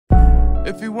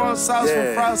If you want sauce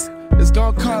from Frost, it's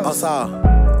gonna cost.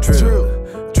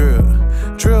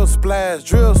 Drill splash,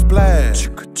 drill splash.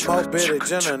 More better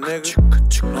Jenna,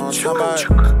 nigga. Know what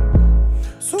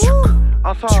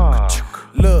I'm talking about?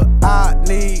 Look, I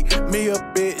need me a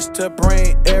bitch to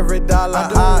bring every dollar.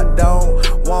 I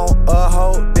don't want a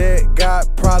hoe that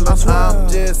got problems. I'm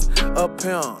just a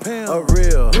pimp, a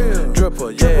real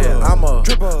dripper. Yeah, I'm a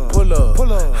pull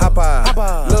up, hop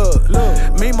out.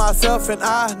 Look, me, myself, and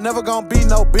I never gonna be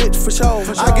no bitch for sure.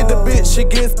 I get the bitch, she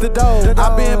gets the dough.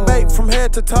 I been baked from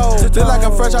head to toe. Feel like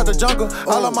I'm fresh out the jungle.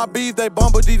 All of my beef, they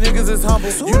bumble. These niggas is humble.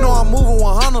 You know I'm moving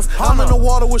 100s. I'm in the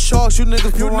water with sharks. You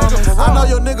niggas piranhas. I know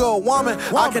your nigga a woman.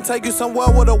 I can take you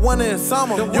somewhere with a winter in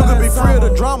summer. You can be free of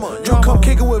the drama. You come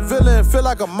kick it with villain and feel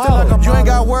like a model. You ain't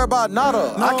gotta worry about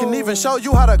nada. I can even show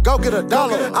you how to go get a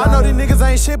dollar. I know these niggas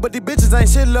ain't shit, but these bitches ain't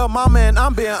shit, little mama, and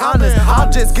I'm being honest.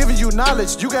 I'm just giving you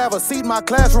knowledge. You can have a seat in my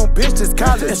classroom, bitch, this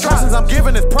college. Instructions I'm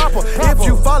giving is proper. If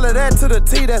you follow that to the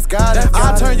T, that's God.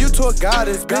 I'll turn you to a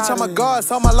goddess. Bitch, I'm a god,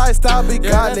 so my lifestyle be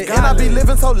godly. And I be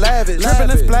living so lavish.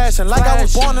 Dripping and splashing like I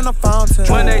was born in a fountain.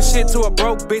 One day shit to a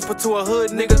broke bitch, but to a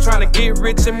hood nigga trying to get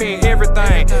rich and mean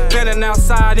everything. Standing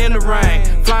outside in the rain,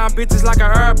 flying bitches like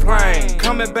an airplane.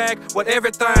 Coming back with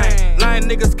everything. Lying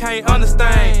niggas can't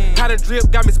understand how the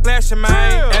drip got me splashing,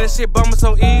 man. And this shit bumming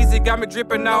so easy, got me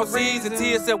dripping all season.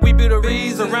 Tears said we be the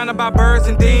reason. Surrounded by birds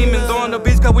and demons. On the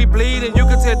beach cause we bleeding. You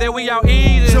can tell that we out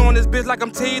eating. Chewing this bitch like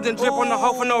I'm teething. Drip on the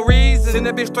hoe for no reason. Send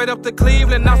that bitch straight up to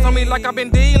Cleveland. Knots on me like I been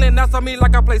dealing. Knots on me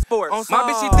like I play sports. My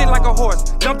bitch, she thick like a horse.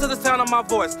 Jump to the sound of my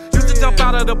voice. Used to jump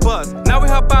out of the bus. Now we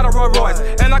hop out of Rolls Royce.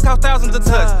 And I cost thousands of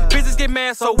touch. Bitches get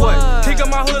mad, so what? Kick up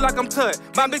my hood like I'm Tut.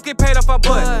 My bitch get paid off her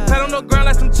butt. Pat on the ground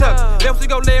like some chucks. Left, we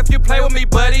go left, you play with me,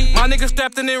 buddy. My niggas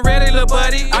strapped in and ready, little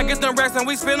buddy. I get them racks and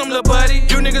we spend them, little buddy.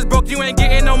 You niggas broke, you ain't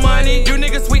getting no money. You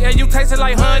niggas sweet and you tasting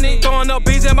like honey. Throwing up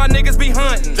bees and my niggas be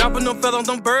hunting. Dropping them feathers,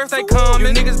 them birds, they come. You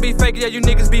niggas be fake, yeah, you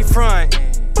niggas be front.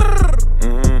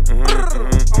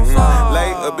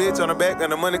 Lay a bitch on the back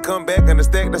and the money come back and the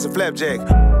stack, that's a flapjack.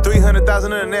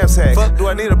 300,000 in a knapsack. Fuck, do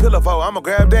I need a pillow for? I'ma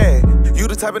grab that. You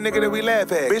the type of nigga that we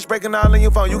laugh at. Bitch breaking all in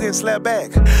your phone, you getting slapped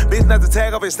back. Bitch not the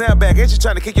tag off his snapback. Ain't she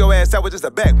trying to kick your ass out with just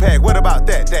a backpack? What about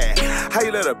that? How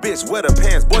you let a bitch wear the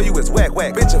pants? Boy, you is whack.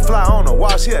 Bitch a fly on the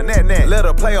wall, she a nat. Let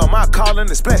her play on my call in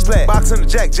the splash. Boxing the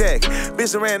jack.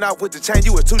 Bitch ran off with the chain,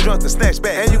 you was too drunk to snatch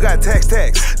back. And you got tax.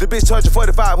 The bitch charge you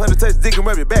 4,500, touch the dick and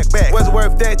rub your back. Was it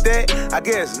worth that? I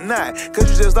guess not, cause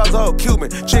you just lost a whole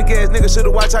Cuban. Trick ass nigga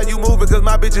should've watched how you moving, cause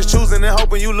my bitch is choosing and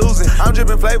hoping you losing. I'm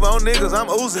dripping flavor on niggas, I'm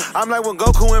oozing. I'm like when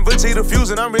Goku and Vegeta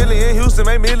fusing. I'm really in Houston,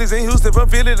 make millies in Houston. From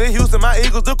Philly to Houston, my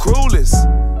Eagles the Kruelest.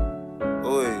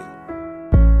 Oy.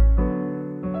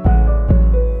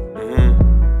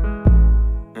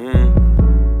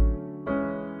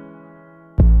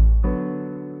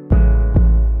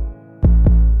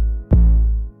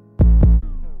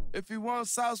 If you want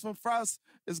sauce from Frost,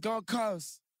 it's gonna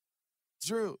cost.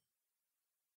 Drill.